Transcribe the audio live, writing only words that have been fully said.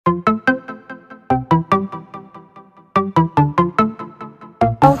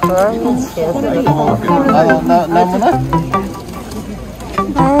和一起。那么呢？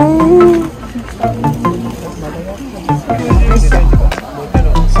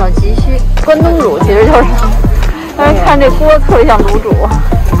小急需，关东煮其实就是，但是看这锅特别像卤煮。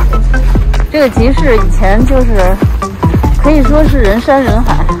这个集市以前就是可以说是人山人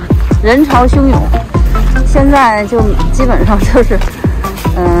海，人潮汹涌，现在就基本上就是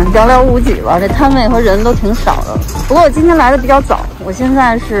寥寥无几吧。这摊位和人都挺少的。不过我今天来的比较早，我现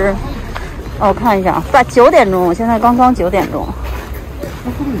在是我看一下，9点钟，我现在刚9点钟，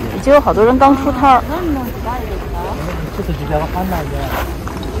已经有好多人刚出摊儿。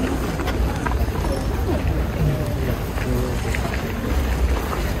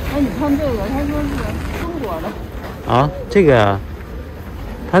哎，你看这个，他说是中国的。啊，这个呀，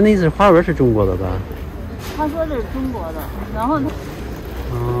他那是花纹是中国的吧？他说这是中国的，然后他。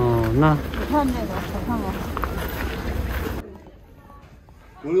哦，那。你看这个，好看吗？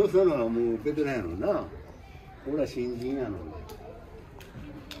俺そのもうベテランやろな。俺は新人やの。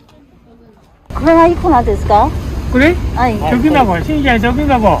これはいくらですか？これ？はい。貯金箱、新鮮貯金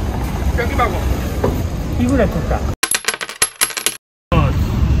箱。貯金箱。いくら取った？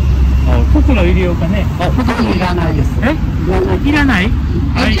袋入れようかね。袋いらないです。哎，いらない？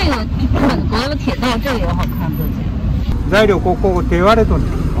哎，这个很国有铁道，这个也好看，自己。材料ここ手割れとんね。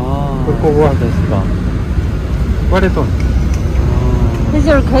哦，ここはですか。割れとんね。这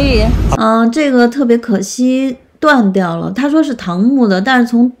就是可以。这个特别可惜断掉了。他说是唐木的，但是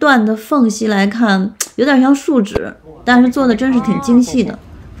从断的缝隙来看，有点像树脂，但是做的真是挺精细的。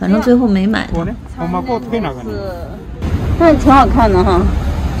反正最后没买的。这挺好看的哈。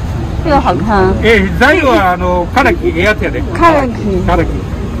这个好看。材料はカラキやつやで。カラキ。カラキ。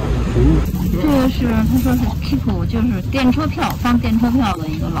这个是他说是 keep， 就是电车票放电车票的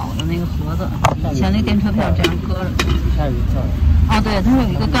一个老的那个盒子，以前那电车票这样搁着。哦，对，它有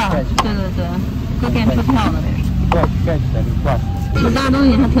一个盖儿，对，搁电车票的这是。这搭东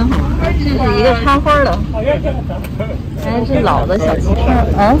西还挺好玩，这是一个插花的。哎，这老的小汽车，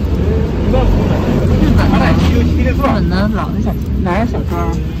日本的老的小汽车，哪有小砖？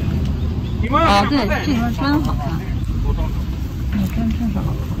哦，对，这块砖好看，砖是好看。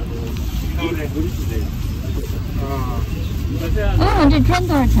这砖多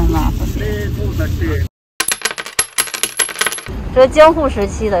少钱吧？这江户时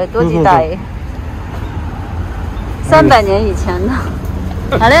期的多几代，300年以前的。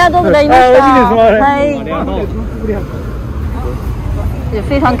ありがとうございました。嗨，也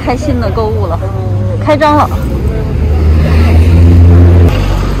非常开心的购物了，开张了。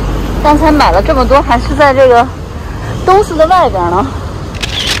刚才买了这么多，还是在这个东寺的外边呢。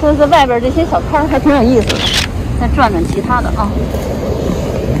东寺外边这些小摊还挺有意思的，再转转其他的啊。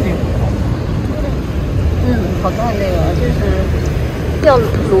好看这个，这是吊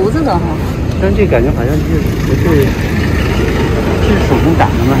炉子的哈。但这感觉好像不是手工打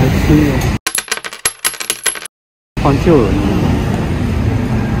的吗？还是新的？放旧了那种，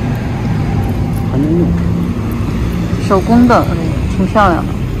还能用。手工的，挺漂亮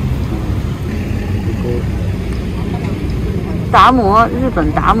的。达摩，日本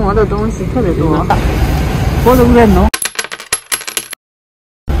达摩的东西特别多。これぐらいの。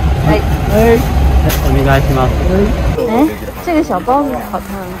お願いします。哎，这个小包子好看，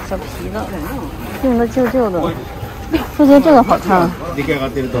小皮的，用的旧旧的，我觉得这个好看。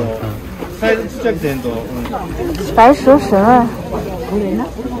白蛇神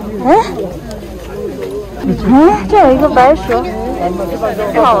哎，这有一个白蛇，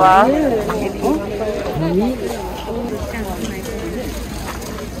不好玩。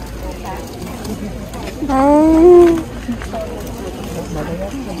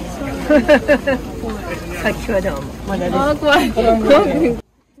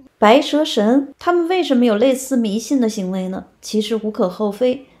白蛇神，他们为什么有类似迷信的行为呢？其实无可厚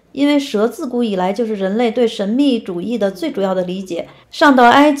非，因为蛇自古以来就是人类对神秘主义的最主要的理解。上到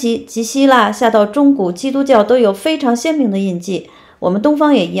埃及及希腊，下到中古基督教，都有非常鲜明的印记。我们东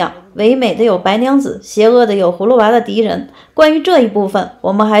方也一样，唯美的有白娘子，邪恶的有葫芦娃的敌人。关于这一部分，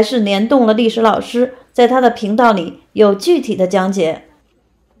我们还是联动了历史老师，在他的频道里有具体的讲解。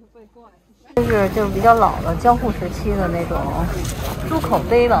就是比较老的江户时期的那种猪口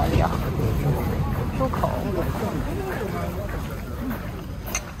杯吧，叫猪口。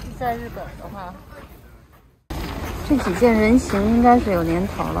在日本的话，这几件人形应该是有年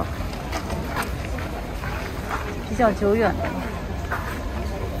头了，比较久远的了，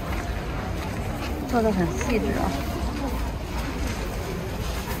做得很细致啊。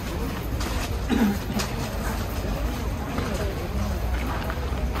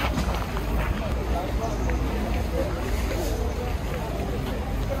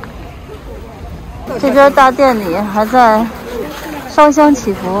这边大殿里还在烧香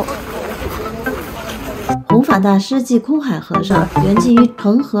祈福。弘法大师即空海和尚，圆寂于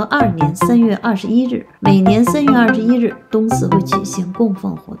成和2年3月21日。每年3月21日，东寺会举行供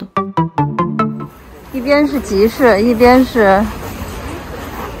奉活动。一边是集市，一边是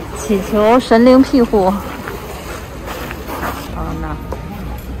祈求神灵庇护。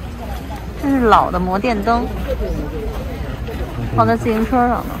这是老的摩电灯，放在自行车上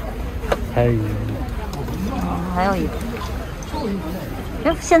的。还有一个，还有一个。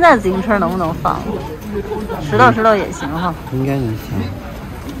哎，现在自行车能不能放？石头也行哈。应该能行。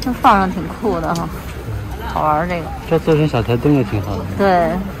那放上挺酷的哈，好玩这个。这做成小台灯也挺好的。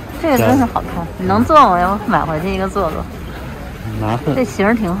对，这个真是好看。你能做吗？要买回去一个做做。麻烦。这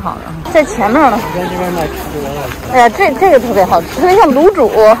型挺好的，在前面呢。哎呀，这个特别好吃，特别像卤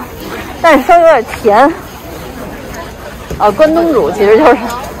煮。但是稍微有点甜，啊，关东煮其实就是，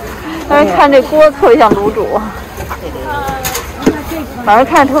但是看这锅特别像卤煮，反正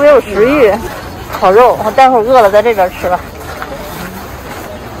看着特别有食欲。烤肉，我待会儿饿了在这边吃吧。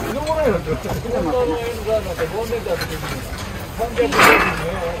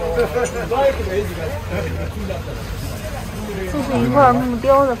这是一块木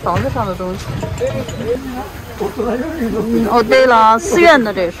雕的房子上的东西。哦，对了，寺院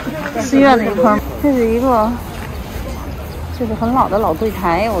的这是寺院的一块，这是一个，就是很老的老柜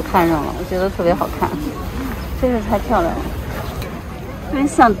台，我看上了，我觉得特别好看，真是太漂亮了，特别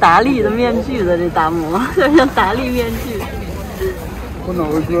像达利的面具的这大幕，特别像达利面具。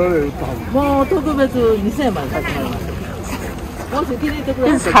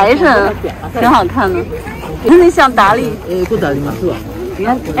这财神挺好看的，特别像达利。你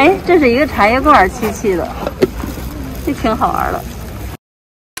看，哎，这是一个茶叶罐，漆漆的。这挺好玩的。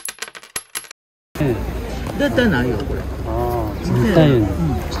在哪有？哦，在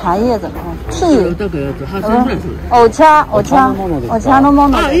茶叶怎么看？是お茶のも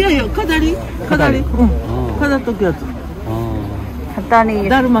の。あ、いやいや、飾り。飾っとくやつ。飾り。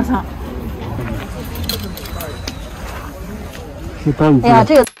だるまさん。哎呀，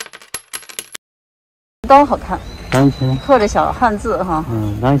这个刀好看。咱以前刻着小汉字哈。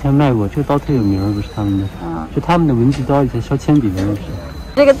咱以前卖过，这个刀特有名，不是他们的，是他们的文具刀，以前削铅笔的那是。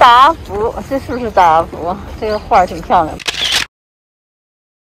这个大阿福，这是不是大阿福？这个画挺漂亮的，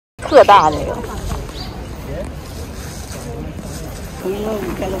特大这个。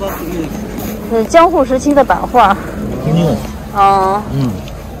是江户时期的版画。あ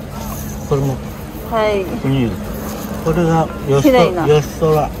これも。はい。これが吉空。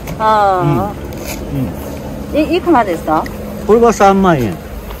いくらですか？これが3万円。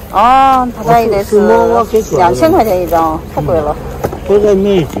啊，高いです。2000块钱一张，太贵了。これが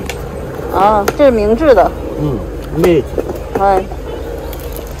明治。啊，这是明治的。明治。哎。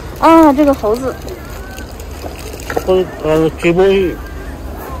啊，这个猴子。これ木彫り。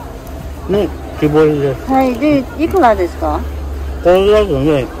ね、木彫りです。はい、这いくらですか？これだと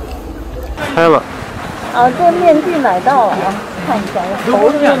ね、开了。啊，这面具买到了啊，看一下猴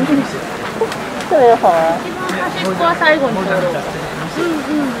子面具，特别好玩。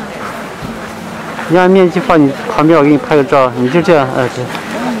你让面具放你旁边，我给你拍个照，你就这样，对。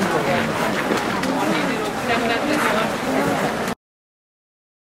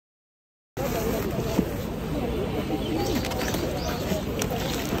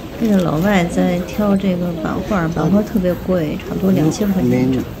这个老外在挑这个版画，版画特别贵，差不多2000块钱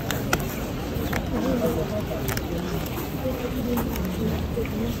一张。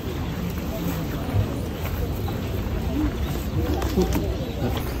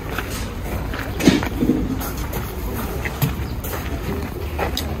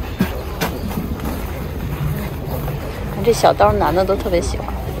这小刀男的都特别喜欢。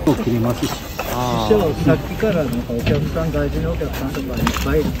さっきからなんかお客さん、外人のお客さんとかいっ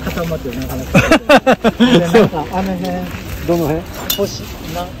ぱい固まってるね。なんかあの辺、どの辺？欲しい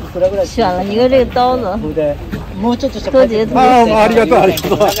な、いくらぐらい？选了一个这个刀子。もうちょっとした。哥姐特别喜欢。ありがとうありが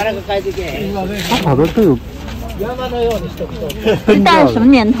とう。なかなか変えてけへん。好多都有。山のようにしとくと。这大概什么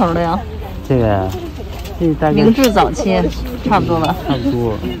年头的呀？这个，这大概明治早期，差不多吧。差不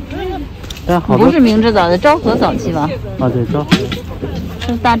多。但好多不是明治早期，昭和早期吧？啊，对，昭和。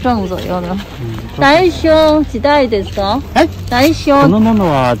是大正左右的。大正几代ですか？大正。このもの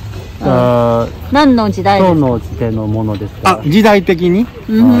は何の時代ですか？どの時代のものですか？時代的に、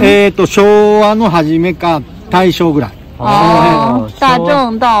昭和の初めか大正ぐらい。哦，大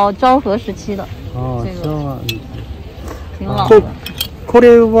正到昭和时期的。哦，这个挺老的。的。こ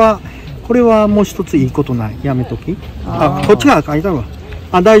れはもう一ついいことない。やめとき。こっちが書いてあるわ。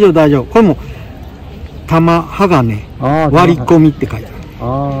大丈夫大丈夫。これも玉鋼割り込みって書いてある。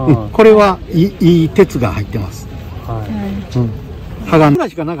あこれはいい鉄が入ってます。あ、はい。鋼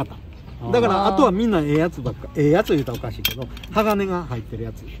しかなかった。だからあとはみんなええやつばっか、ええやつ言うたらおかしいけど、鋼が入ってる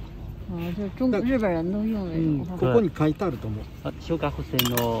やつ。就是日本人都用的这种。ここに書いてあると思う。小学生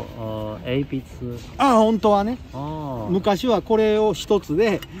の鉛筆。ああ、本当はね。あ昔はこれを一つ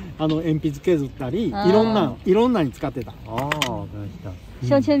で鉛筆削ったり、いろんなに使ってた。哦，原来是这样。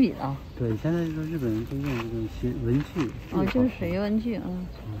削铅笔的。对，现在说日本人都用这种文具。哦，就是水液文具啊。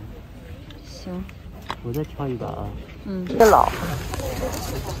行。我再挑一把啊。这老。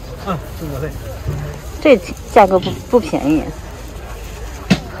啊，是我的。这价格不便宜。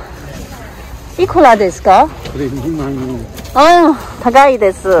いくらですか？これ2万円。哎呀，高い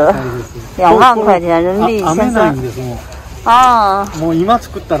です。2万块钱人民币編め现在ないん。ですも啊う。もう今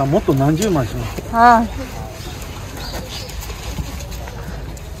作ったらもっと何十万します。啊。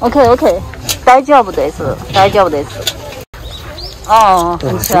OK， 大丈夫です，大丈夫です。哦，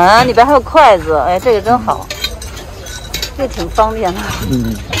很全，里边还有筷子，哎，这个真好，这挺方便的。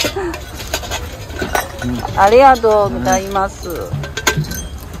ありがとうございます。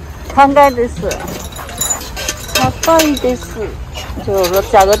考えです。高いです。就是说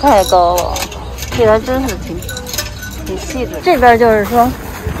价格太高了，这还真是挺细致。这边就是说，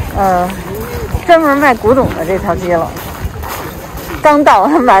专门卖古董的这条街了。刚到，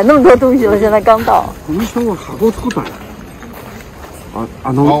买那么多东西了，现在刚到。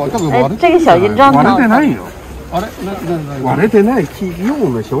哎，这个小印章挺好看。割れてない企業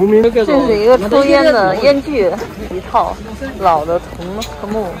の証明。这是一个抽烟的烟具一套，老的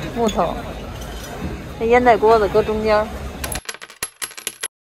木头，这烟袋锅子搁中间。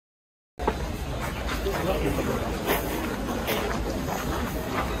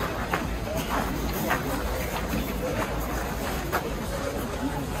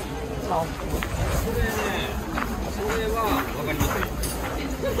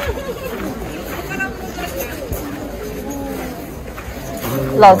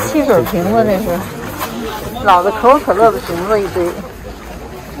老汽水瓶子，这是老的可口可乐的瓶子一堆，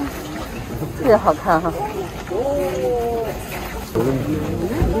特别好看哈。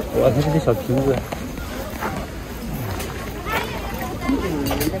哇，它这个小瓶子。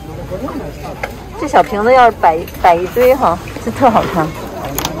这小瓶子要是摆一堆哈，这特好看，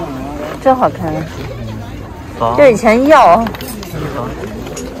真好看。这以前药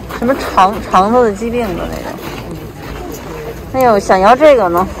什么肠子的疾病的那个。哎呦，想要这个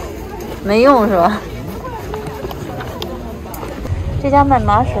呢，没用是吧？这家卖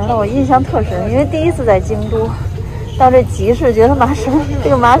麻绳的我印象特深，因为第一次在京都，到这集市觉得这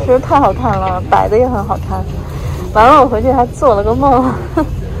个麻绳太好看了，摆的也很好看。完了我回去还做了个梦，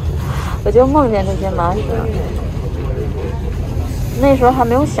我就梦见这些麻绳。那时候还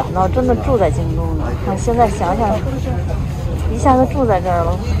没有想到真的住在京都呢，现在想想，一下子住在这儿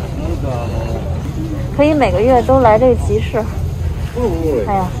了。可以每个月都来这个集市，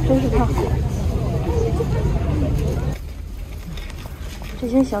哎呀，真是太好了！这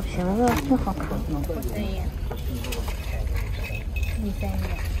些小瓶子真好看。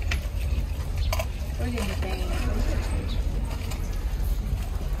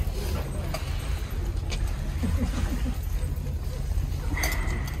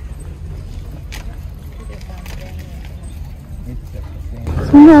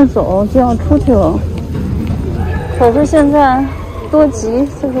从这儿走就要出去了，可是现在多吉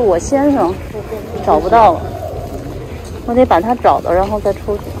就是我先生找不到了，我得把他找到，然后再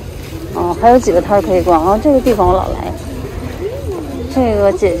出去。哦，还有几个摊可以逛啊，这个地方我老来。这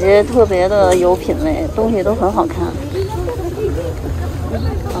个姐姐特别的有品味，东西都很好看。啊，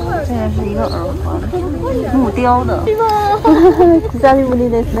这个是一个耳环，木雕的。久しぶり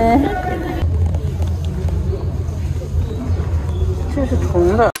ですね。这是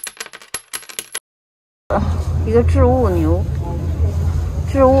铜的，一个置物牛，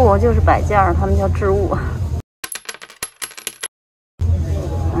置物就是摆件儿，他们叫置物。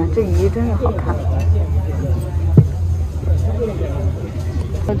这鱼真是好看。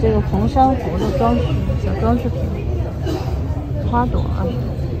这个红珊瑚的装饰，小装饰品，花朵啊，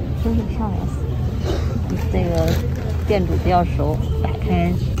真是漂亮死。这个店主比较熟，打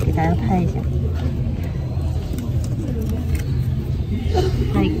开给大家拍一下。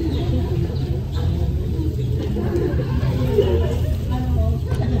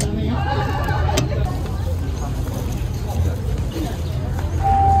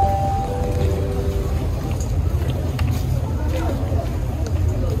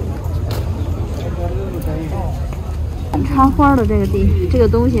插花的这个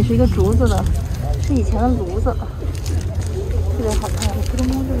东西是一个竹子的，是以前的炉子，特别好看。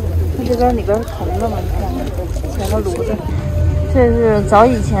看这边里边是铜的嘛，你看以前的炉子。这是早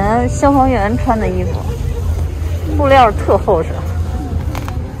以前消防员穿的衣服，布料特厚实。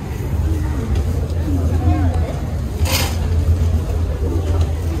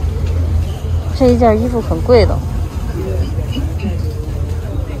这一件衣服很贵的。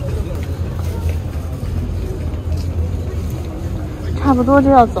差不多就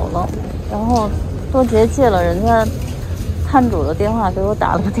要走了，然后多杰借了人家摊主的电话，给我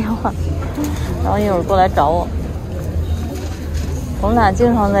打了个电话，然后一会儿过来找我。我们俩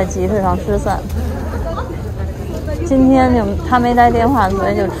经常在集市上失散。今天就他没带电话，所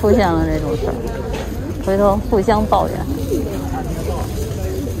以就出现了这种事儿，回头互相抱怨。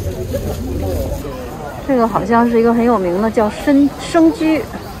这个好像是一个很有名的叫生居。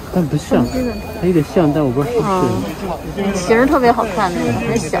但不像，它有点像，但我不知道是不是。形儿特别好看，那个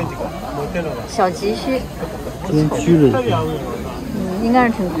很小急需。这边居了。应该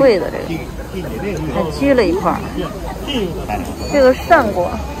是挺贵的这个，还居了一块儿。这个扇果，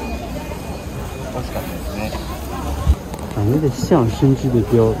有点像生居的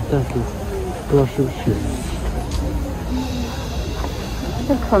标，但是不知道是不是。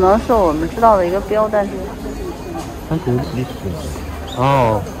这可能是我们知道的一个标，但是。它可能。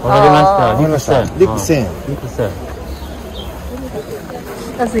哦，わかりました。リクセン。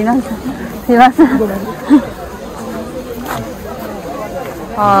すいません。すいません。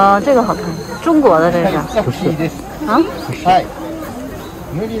这个好看，中国的这是。不是。啊？不是。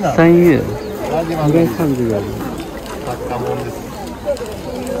3月，应该看这个。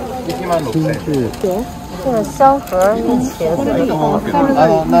真是。这个香盒一茄子。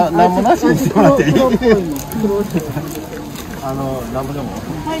は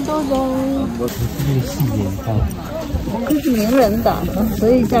い、どうぞ。这是名人打的，所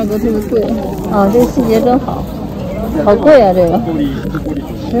以价格特别贵。这个细节真好，好贵啊！这个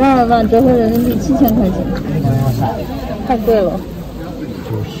12万折合人民币7000块钱，太贵了。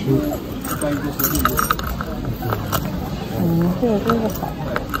这个真是好。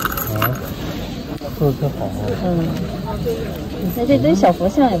做的特好。你看这堆小佛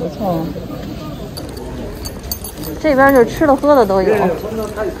像也不错啊。这边就吃的喝的都有。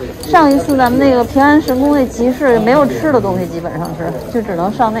上一次咱们那个平安神宫那集市没有吃的东西，基本上是就只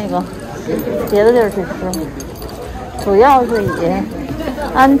能上那个别的地儿去吃。主要是以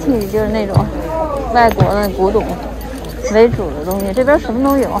安替就是那种外国的古董为主的东西。这边什么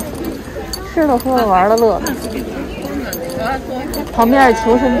都有，吃的喝的玩的乐的。旁边是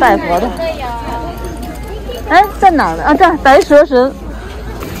求神拜佛的。哎，在哪儿呢？这儿白蛇神。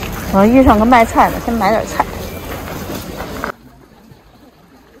我遇上个卖菜的，先买点菜。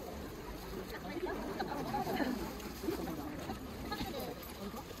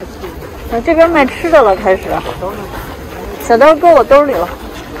这边卖吃的了，开始。小刀搁我兜里了。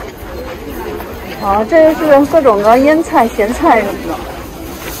这是各种的腌菜、咸菜什么的。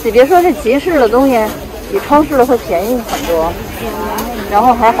你别说，这集市的东西比超市的会便宜很多，然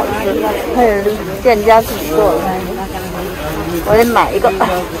后还好吃，它也是店家自己做的。我得买一个，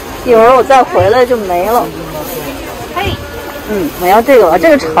一会儿我再回来就没了。我要这个，这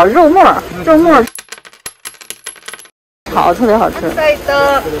个炒肉末炒特别好吃。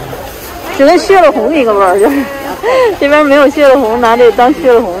就跟血了红一个味儿，就是这边没有血了红，拿这个当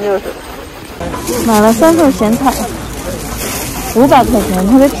血了红就是。买了3份咸菜，500块钱，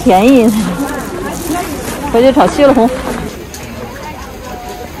特别便宜。回去炒血了红。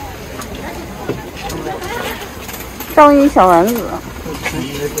章鱼小丸子。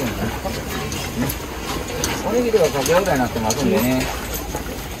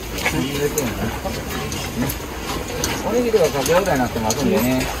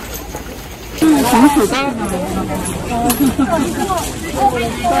什么手刀？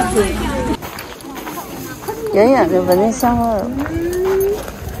远远就闻见香味儿了。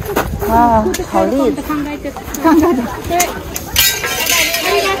好栗子。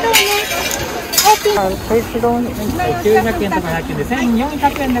可以吃东西。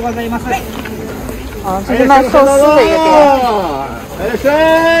这是卖寿司的一个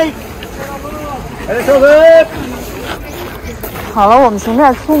店。好了，我们从这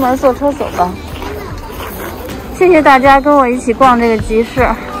儿出门，坐车走吧。谢谢大家跟我一起逛这个集市，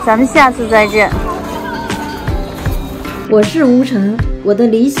咱们下次再见。我是吴晨，我的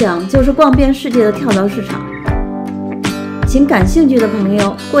理想就是逛遍世界的跳蚤市场。请感兴趣的朋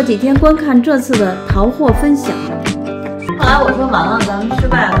友过几天观看这次的淘货分享。后来我说完了，咱们失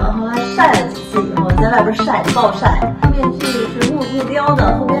败了。后来晒了几次以后，在外边晒暴晒，面具是木雕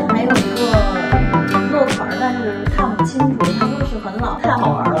的，后边还有一个落款，但是看不清楚，他说是很老，太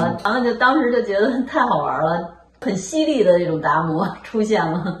好玩了。完了就当时就觉得太好玩了，很犀利的这种达摩出现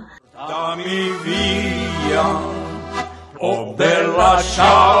了。Oh bella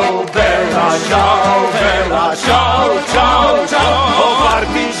ciao, bella ciao, bella ciao, ciao, ciao. Oh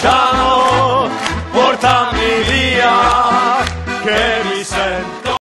partigiano, portami via.